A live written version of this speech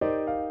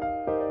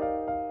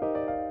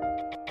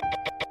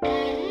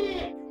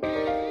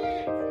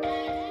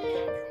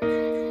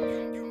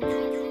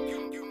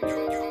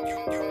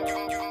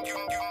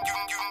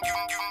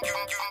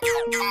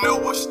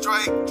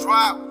straight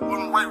drop,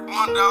 wouldn't wait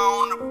Wonder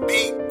on the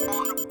beat,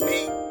 on the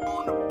beat,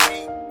 on the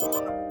beat,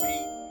 on the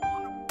beat,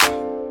 on the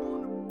beat,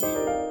 on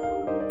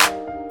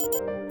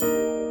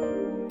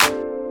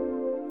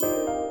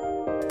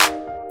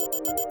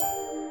the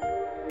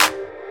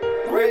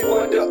beat. Ray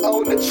Wonder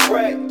on the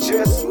track,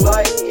 just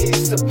like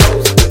he's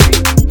supposed to be.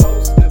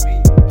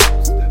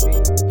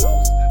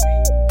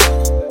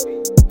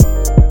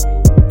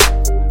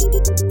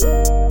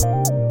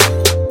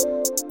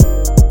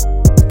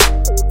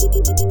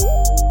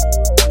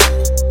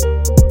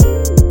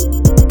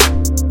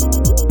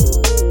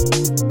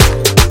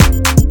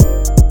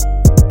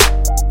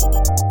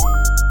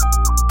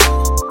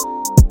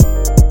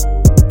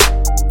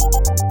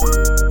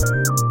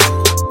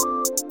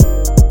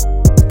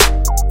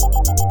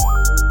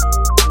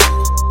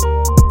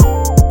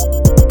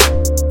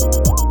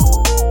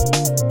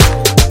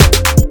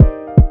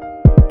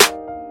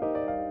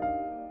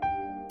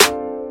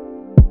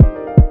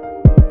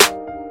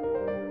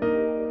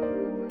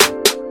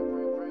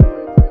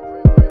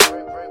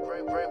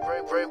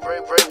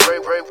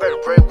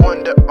 Ray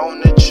Wonder on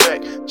the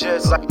track,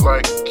 just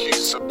like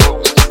he's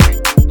supposed to be,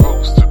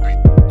 supposed to be,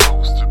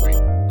 supposed to be,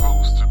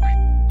 supposed to be, supposed to be,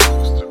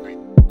 supposed to be,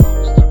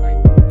 supposed to be,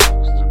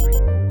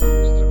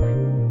 supposed to be.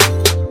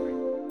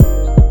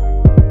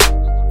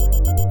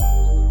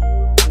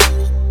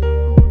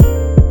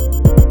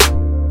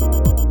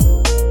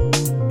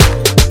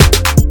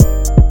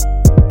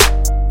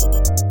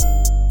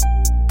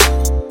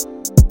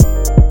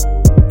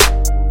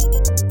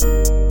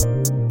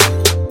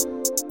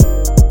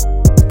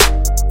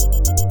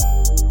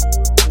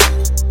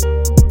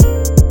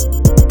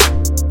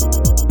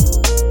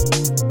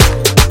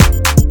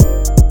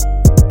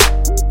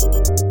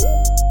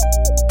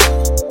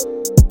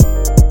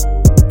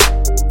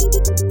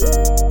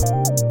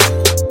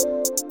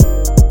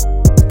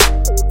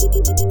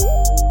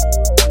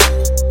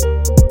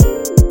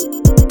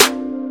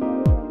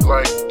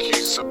 Like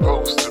he's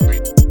supposed to be,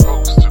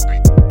 supposed to be,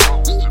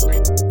 supposed to be,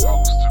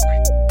 supposed to be,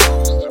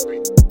 supposed to be,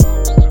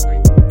 supposed to be,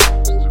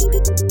 supposed to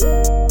be.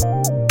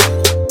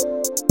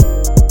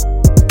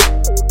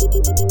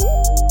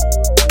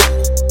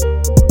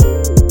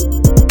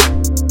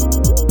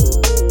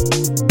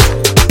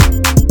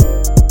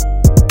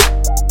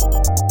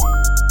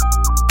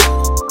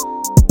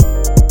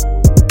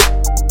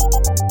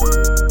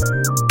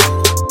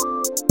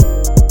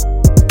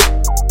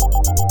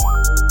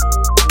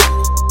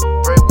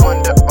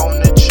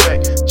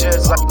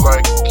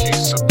 Like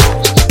he's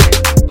supposed to be,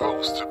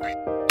 supposed to be,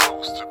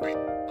 supposed to be, supposed to be,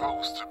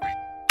 supposed to be,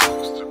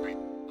 supposed to be,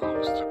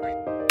 supposed to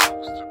be,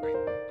 supposed to be, supposed to be,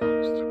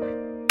 supposed to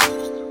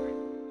be,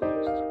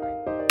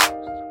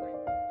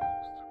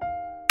 supposed to be.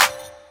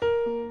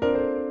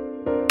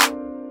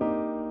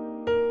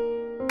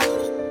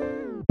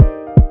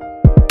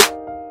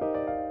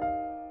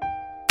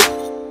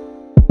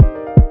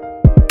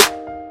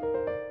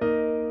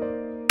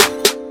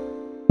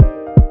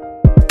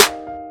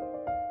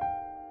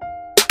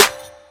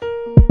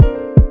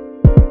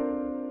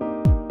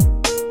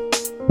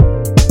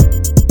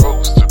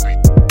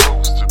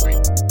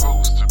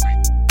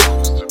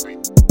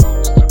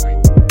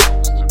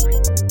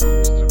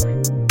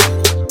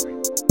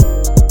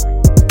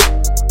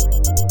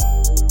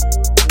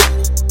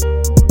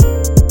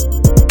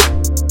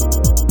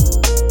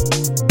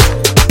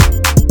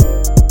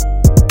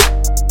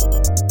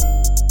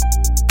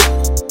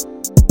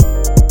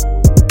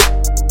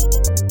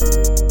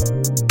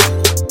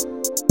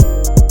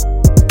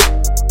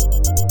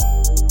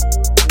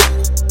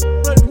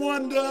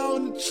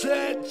 On the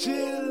track,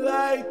 just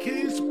like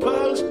he's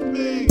supposed to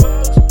be.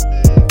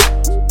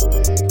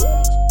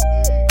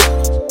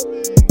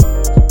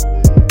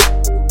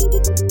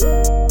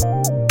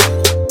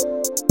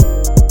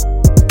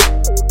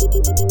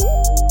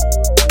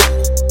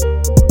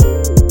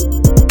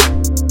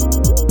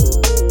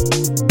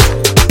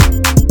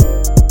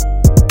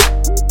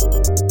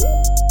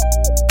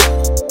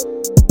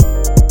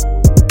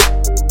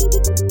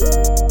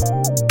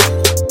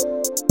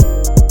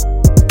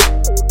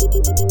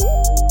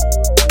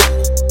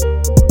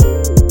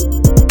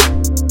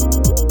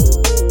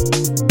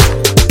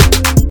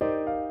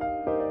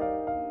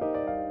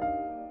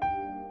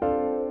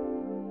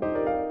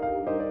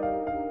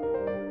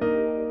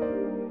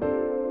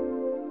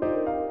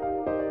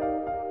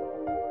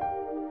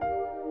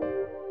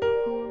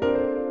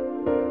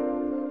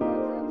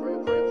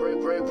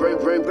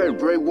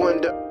 Ray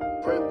Wonder,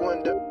 Ray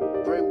Wonder,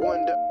 Ray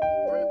Wonder.